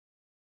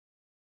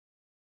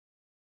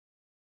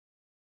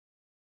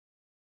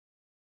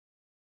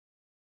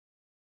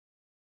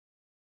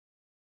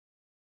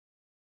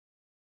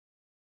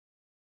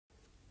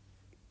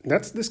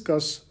let's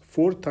discuss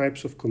 4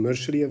 types of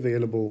commercially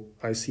available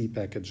IC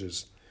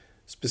packages,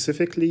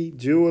 specifically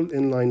dual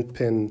inline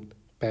pin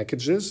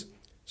packages,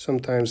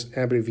 sometimes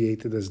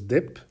abbreviated as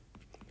DIP,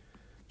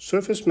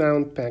 surface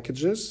mount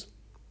packages,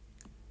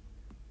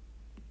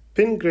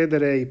 pin grid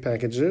array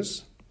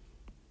packages,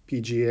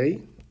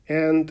 PGA,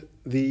 and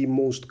the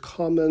most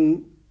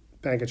common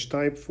package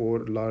type for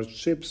large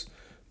chips,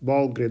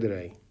 ball grid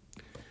array.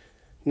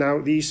 Now,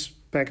 these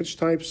package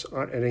types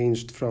are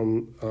arranged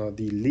from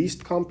the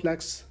least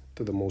complex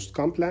to the most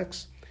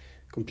complex.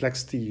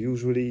 Complexity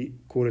usually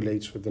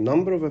correlates with the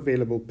number of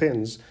available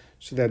pins,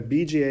 so that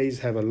BGAs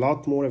have a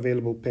lot more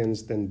available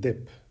pins than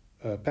DIP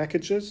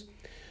packages.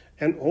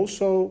 And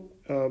also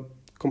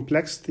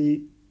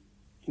complexity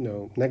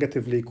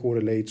negatively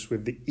correlates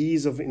with the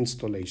ease of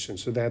installation,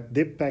 so that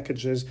DIP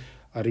packages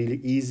are really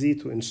easy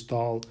to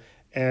install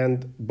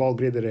and ball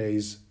grid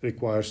arrays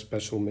require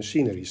special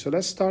machinery. So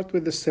let's start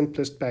with the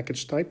simplest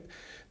package type,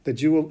 the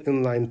dual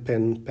inline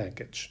pin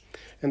package.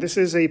 And this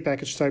is a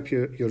package type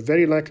you're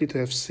very likely to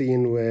have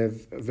seen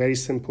with very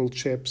simple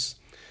chips.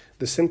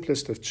 The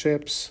simplest of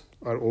chips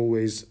are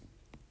always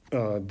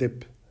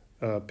DIP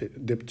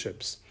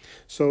chips.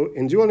 So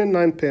in dual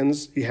inline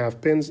pins, you have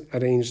pins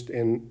arranged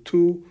in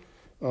 2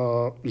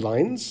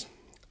 lines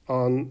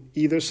on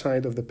either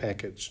side of the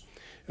package.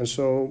 And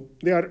so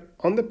they are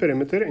on the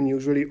perimeter and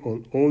usually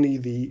on only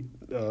the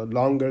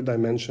longer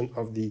dimension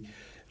of the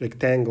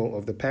rectangle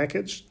of the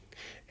package.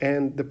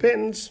 And the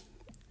pins,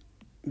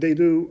 they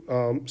do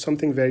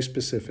something very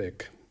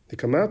specific. They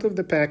come out of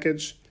the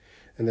package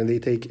and then they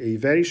take a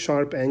very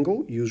sharp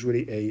angle,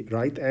 usually a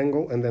right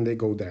angle, and then they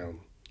go down.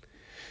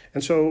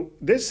 And so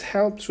this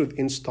helps with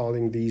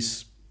installing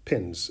these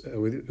pins,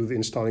 with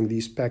installing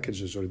these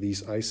packages or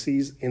these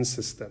ICs in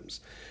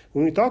systems.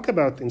 When we talk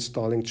about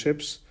installing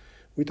chips,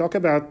 we talk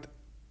about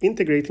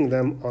integrating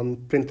them on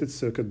printed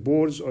circuit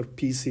boards or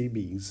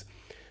PCBs.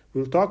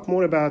 We'll talk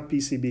more about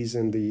PCBs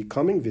in the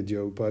coming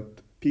video,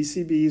 but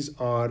PCBs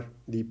are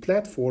the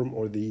platform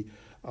or the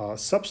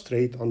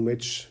substrate on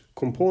which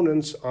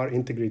components are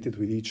integrated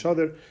with each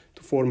other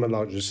to form a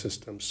larger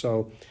system.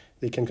 So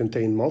they can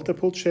contain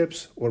multiple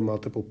chips or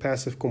multiple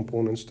passive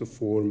components to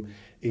form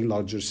a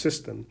larger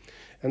system.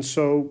 And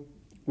so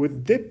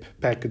with DIP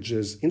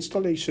packages,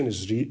 installation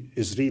is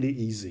really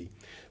easy.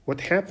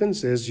 What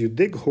happens is you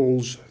dig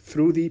holes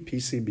through the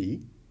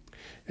PCB,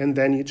 and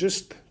then you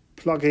just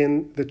plug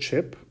in the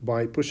chip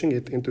by pushing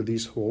it into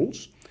these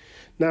holes.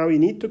 Now you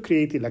need to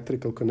create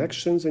electrical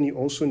connections, and you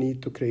also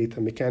need to create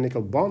a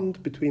mechanical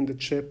bond between the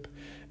chip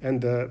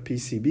and the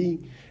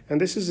PCB. And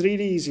this is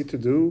really easy to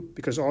do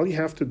because all you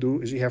have to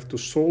do is you have to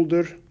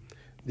solder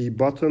the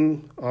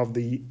bottom of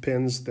the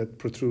pins that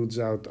protrudes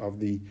out of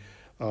the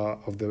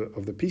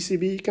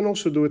PCB. You can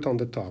also do it on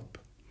the top.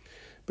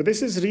 But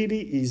this is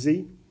really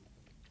easy.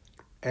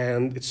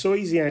 And it's so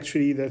easy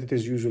actually that it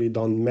is usually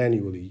done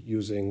manually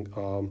using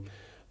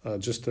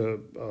just a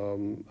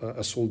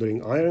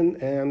soldering iron,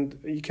 and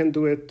you can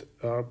do it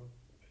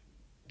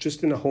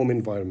just in a home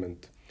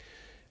environment.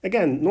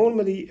 Again,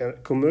 normally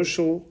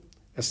commercial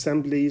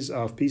assemblies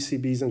of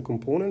PCBs and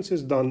components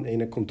is done in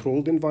a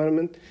controlled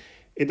environment.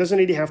 It doesn't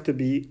really have to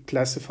be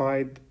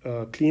classified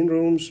clean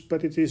rooms,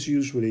 but it is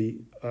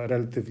usually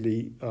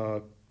relatively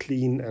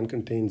clean and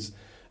contains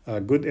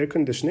good air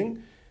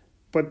conditioning.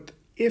 But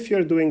if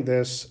you're doing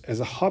this as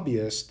a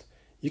hobbyist,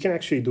 you can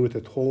actually do it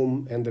at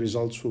home and the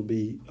results will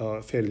be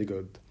fairly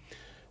good.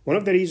 One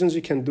of the reasons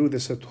you can do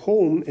this at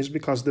home is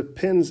because the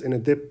pins in a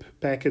DIP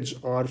package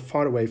are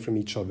far away from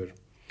each other.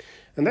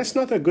 And that's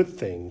not a good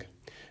thing,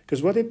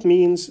 because what it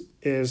means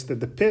is that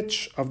the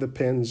pitch of the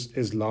pins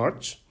is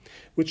large,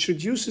 which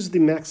reduces the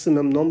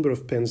maximum number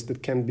of pins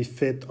that can be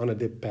fit on a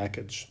DIP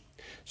package.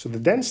 So the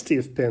density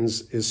of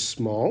pins is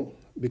small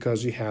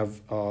because you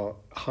have a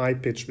high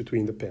pitch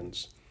between the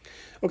pins.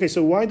 Okay,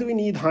 so why do we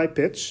need high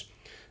pitch?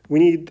 We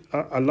need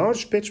a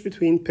large pitch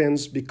between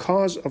pins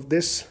because of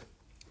this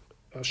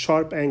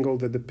sharp angle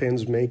that the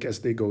pins make as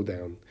they go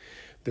down.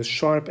 This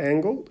sharp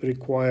angle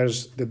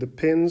requires that the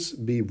pins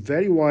be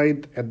very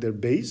wide at their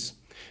base,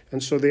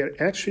 and so they are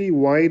actually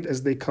wide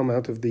as they come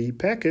out of the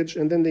package,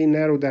 and then they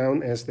narrow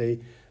down as they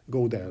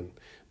go down.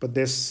 But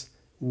this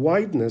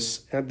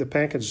wideness at the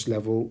package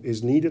level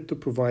is needed to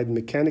provide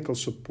mechanical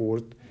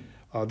support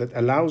that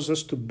allows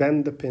us to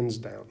bend the pins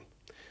down.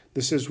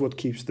 This is what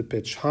keeps the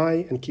pitch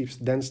high and keeps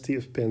the density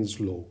of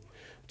pins low,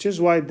 which is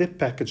why DIP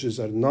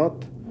packages are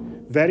not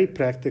very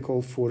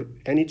practical for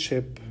any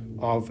chip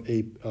of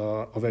a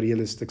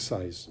realistic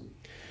size.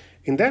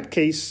 In that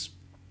case,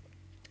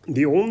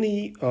 the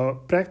only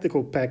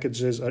practical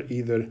packages are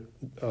either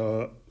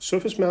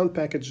surface mount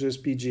packages,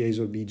 PGAs,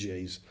 or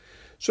BGAs.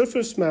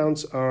 Surface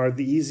mounts are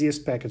the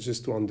easiest packages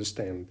to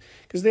understand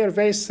because they are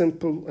very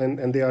simple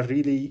and they are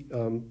really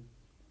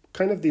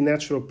kind of the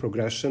natural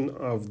progression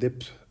of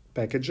DIP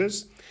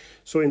packages.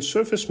 So in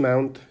surface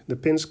mount, the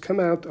pins come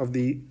out of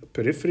the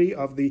periphery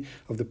of the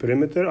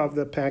perimeter of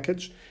the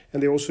package,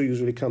 and they also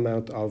usually come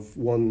out of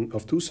one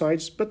of 2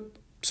 sides, but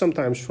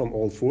sometimes from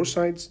all 4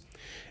 sides.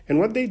 And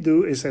what they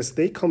do is as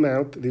they come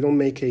out, they don't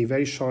make a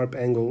very sharp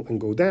angle and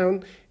go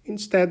down.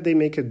 Instead, they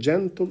make a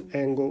gentle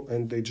angle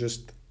and they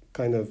just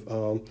kind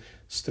of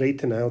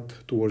straighten out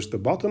towards the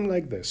bottom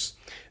like this.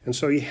 And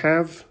so you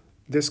have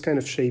this kind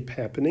of shape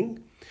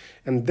happening.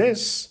 And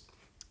this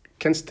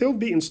can still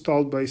be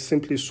installed by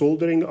simply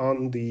soldering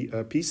on the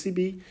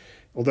PCB,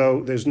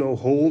 although there's no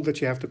hole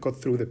that you have to cut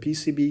through the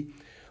PCB.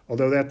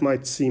 Although that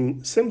might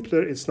seem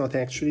simpler, it's not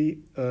actually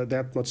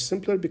that much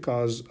simpler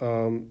because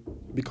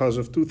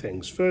of two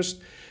things. First,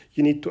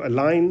 you need to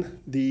align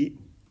the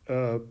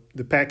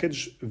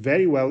package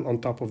very well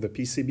on top of the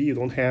PCB. You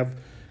don't have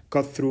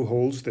cut-through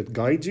holes that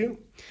guide you.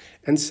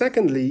 And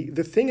secondly,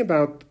 the thing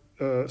about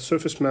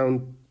surface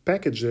mount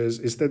packages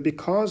is that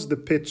because the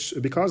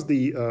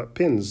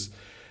pins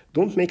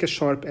don't make a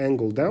sharp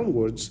angle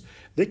downwards,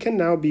 they can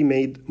now be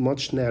made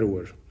much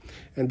narrower.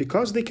 And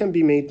because they can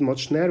be made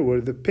much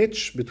narrower, the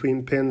pitch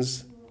between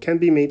pins can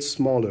be made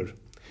smaller.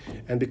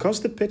 And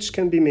because the pitch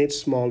can be made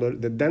smaller,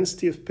 the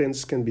density of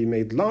pins can be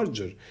made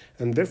larger.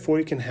 And therefore,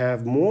 you can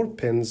have more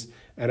pins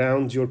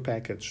around your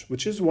package,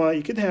 which is why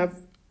you could have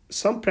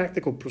some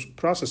practical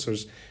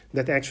processors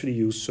that actually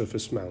use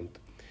surface mount.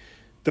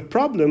 The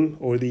problem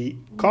or the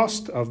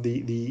cost of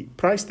the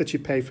price that you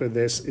pay for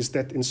this is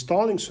that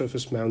installing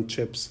surface mount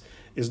chips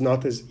is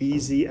not as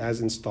easy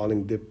as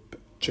installing dip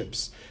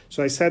chips.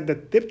 So I said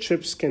that dip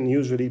chips can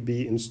usually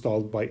be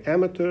installed by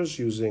amateurs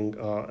using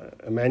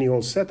a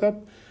manual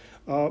setup.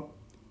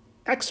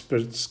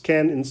 Experts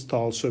can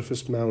install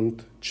surface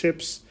mount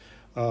chips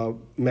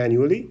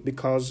manually,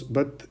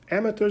 but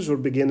amateurs or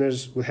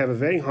beginners will have a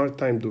very hard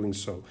time doing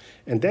so.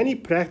 And any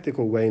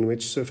practical way in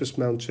which surface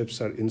mount chips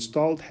are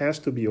installed has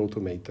to be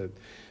automated,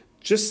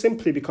 just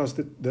simply because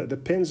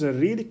the pins are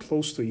really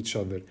close to each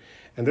other.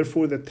 And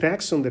therefore, the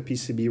tracks on the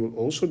PCB will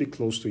also be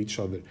close to each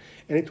other.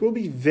 And it will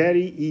be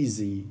very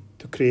easy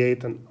to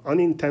create an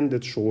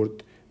unintended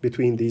short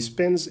between these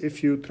pins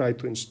if you try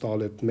to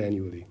install it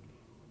manually.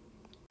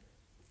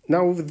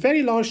 Now, with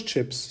very large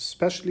chips,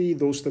 especially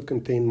those that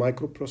contain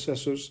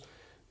microprocessors,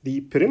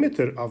 the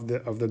perimeter of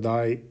the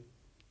die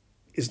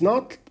is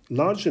not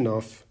large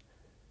enough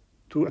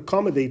to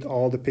accommodate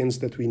all the pins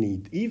that we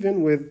need,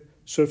 even with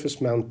surface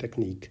mount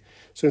technique.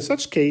 So in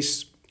such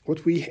case,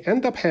 what we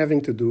end up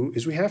having to do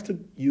is we have to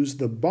use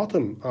the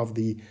bottom of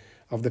the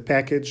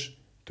package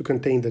to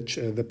contain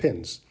the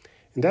pins.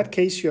 In that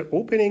case, you're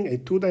opening a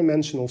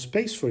two-dimensional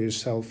space for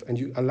yourself, and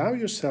you allow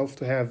yourself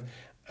to have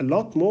a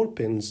lot more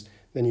pins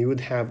than you would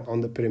have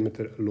on the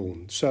perimeter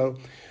alone. So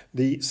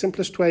the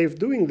simplest way of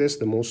doing this,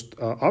 the most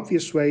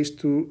obvious way, is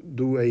to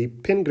do a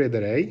pin grid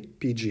array,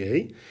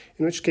 PGA,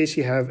 in which case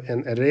you have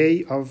an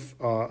array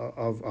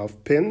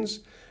of pins.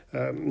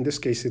 In this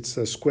case, it's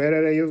a square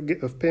array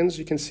of pins.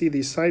 You can see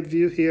the side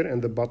view here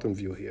and the bottom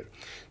view here.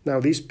 Now,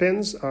 these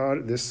pins are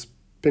this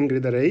pin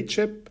grid array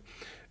chip.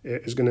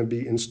 Is going to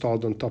be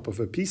installed on top of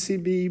a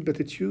PCB,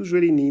 but it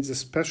usually needs a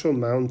special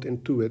mount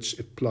into which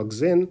it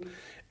plugs in,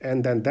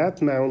 and then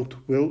that mount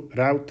will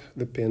route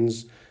the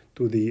pins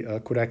to the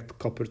correct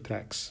copper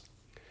tracks.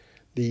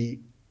 The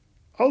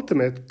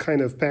ultimate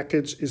kind of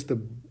package is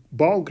the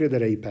ball grid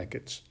array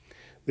package.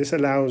 This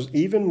allows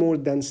even more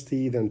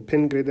density than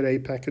pin grid array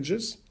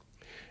packages.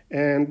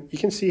 And you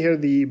can see here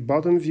the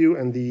bottom view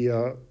and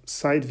the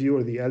side view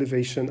or the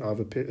elevation of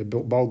a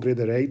ball grid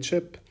array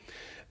chip.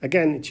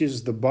 Again, it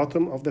uses the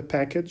bottom of the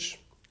package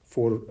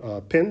for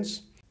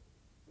pins.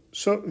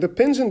 So the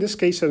pins in this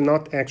case are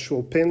not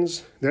actual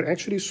pins, they're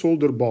actually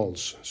solder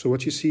balls. So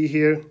what you see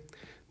here,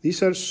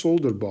 these are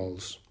solder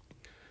balls.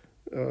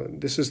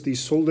 This is the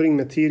soldering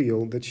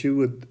material that you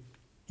would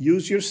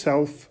use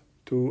yourself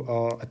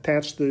to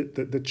attach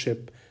the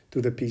chip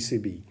to the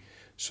PCB.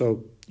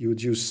 So you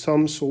would use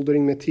some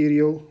soldering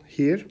material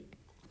here.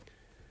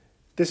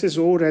 This is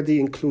already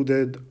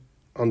included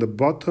on the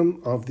bottom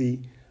of the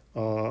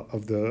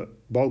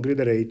ball grid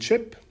array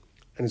chip,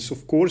 and it's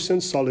of course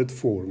in solid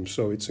form,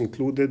 so it's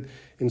included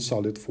in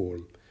solid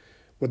form.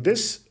 What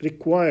this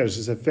requires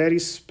is a very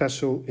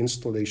special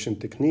installation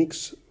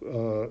techniques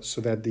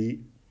so that the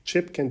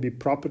chip can be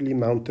properly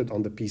mounted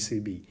on the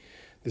PCB.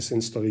 This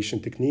installation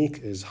technique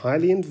is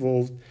highly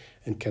involved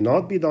and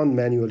cannot be done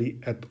manually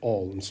at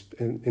all.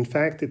 In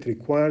fact, it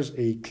requires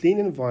a clean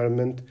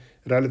environment,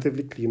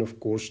 relatively clean, of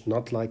course,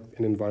 not like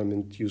an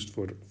environment used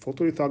for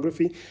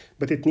photolithography,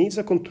 but it needs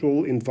a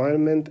controlled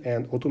environment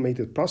and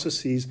automated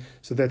processes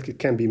so that it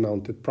can be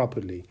mounted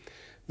properly.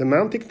 The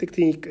mounting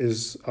technique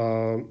is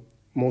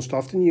most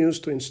often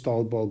used to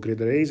install ball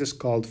grid arrays is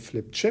called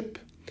flip chip,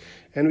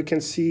 and we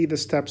can see the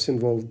steps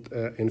involved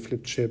in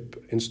flip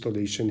chip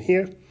installation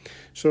here.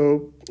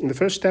 So in the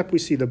first step, we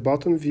see the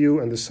bottom view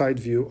and the side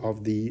view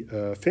of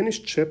the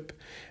finished chip,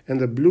 and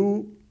the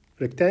blue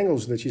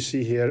rectangles that you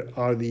see here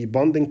are the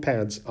bonding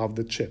pads of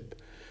the chip.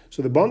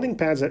 So the bonding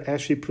pads are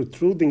actually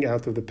protruding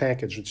out of the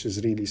package, which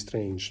is really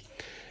strange.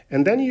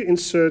 And then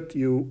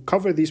you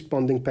cover these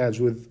bonding pads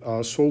with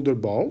solder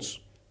balls,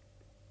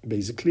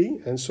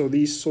 basically. And so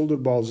these solder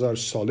balls are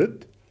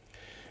solid.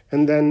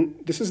 And then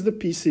this is the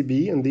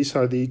PCB, and these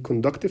are the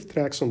conductive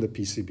tracks on the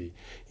PCB.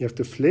 You have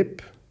to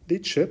flip the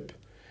chip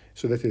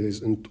so that it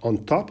is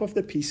on top of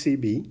the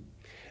PCB,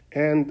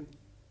 and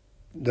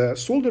the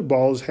solder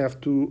balls have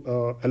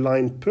to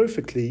align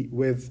perfectly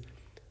with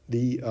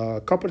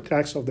the copper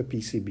tracks of the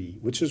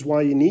PCB, which is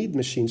why you need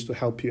machines to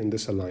help you in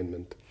this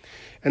alignment.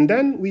 And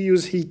then we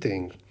use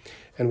heating.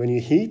 And when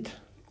you heat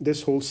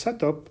this whole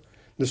setup,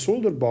 the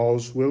solder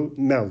balls will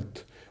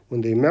melt.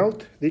 When they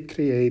melt, they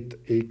create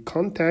a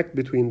contact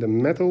between the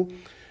metal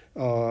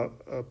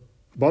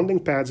bonding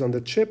pads on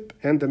the chip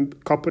and the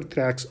copper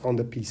tracks on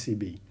the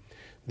PCB.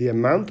 The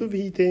amount of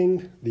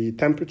heating, the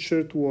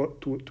temperature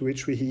to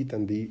which we heat,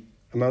 and the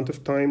amount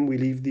of time we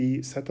leave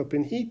the setup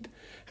in heat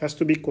has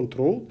to be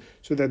controlled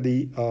so that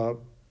the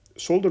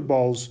solder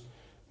balls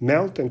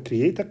melt and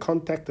create a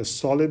contact, a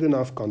solid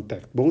enough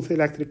contact, both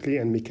electrically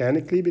and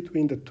mechanically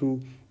between the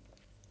two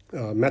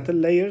metal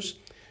layers.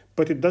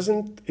 But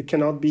it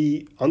cannot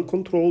be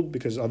uncontrolled,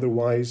 because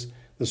otherwise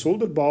the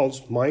solder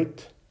balls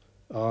might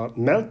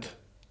melt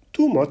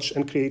too much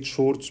and create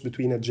shorts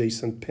between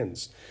adjacent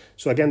pins.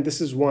 So again, this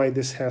is why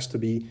this has to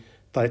be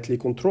tightly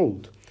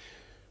controlled.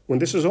 When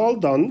this is all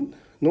done,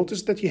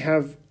 notice that you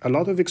have a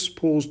lot of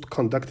exposed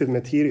conductive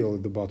material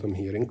at the bottom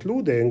here,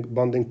 including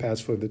bonding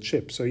pads for the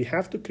chip. So you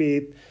have to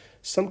create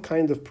some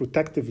kind of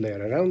protective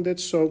layer around it.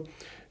 So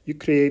you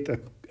create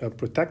a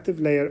protective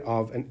layer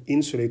of an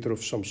insulator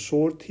of some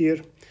sort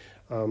here.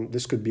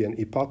 This could be an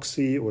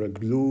epoxy or a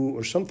glue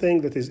or something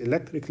that is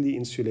electrically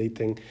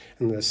insulating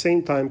and at the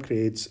same time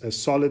creates a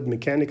solid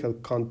mechanical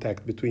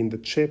contact between the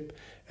chip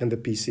and the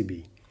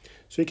PCB.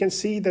 So you can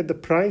see that the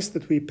price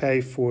that we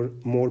pay for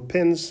more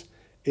pins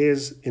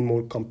is in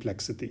more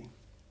complexity.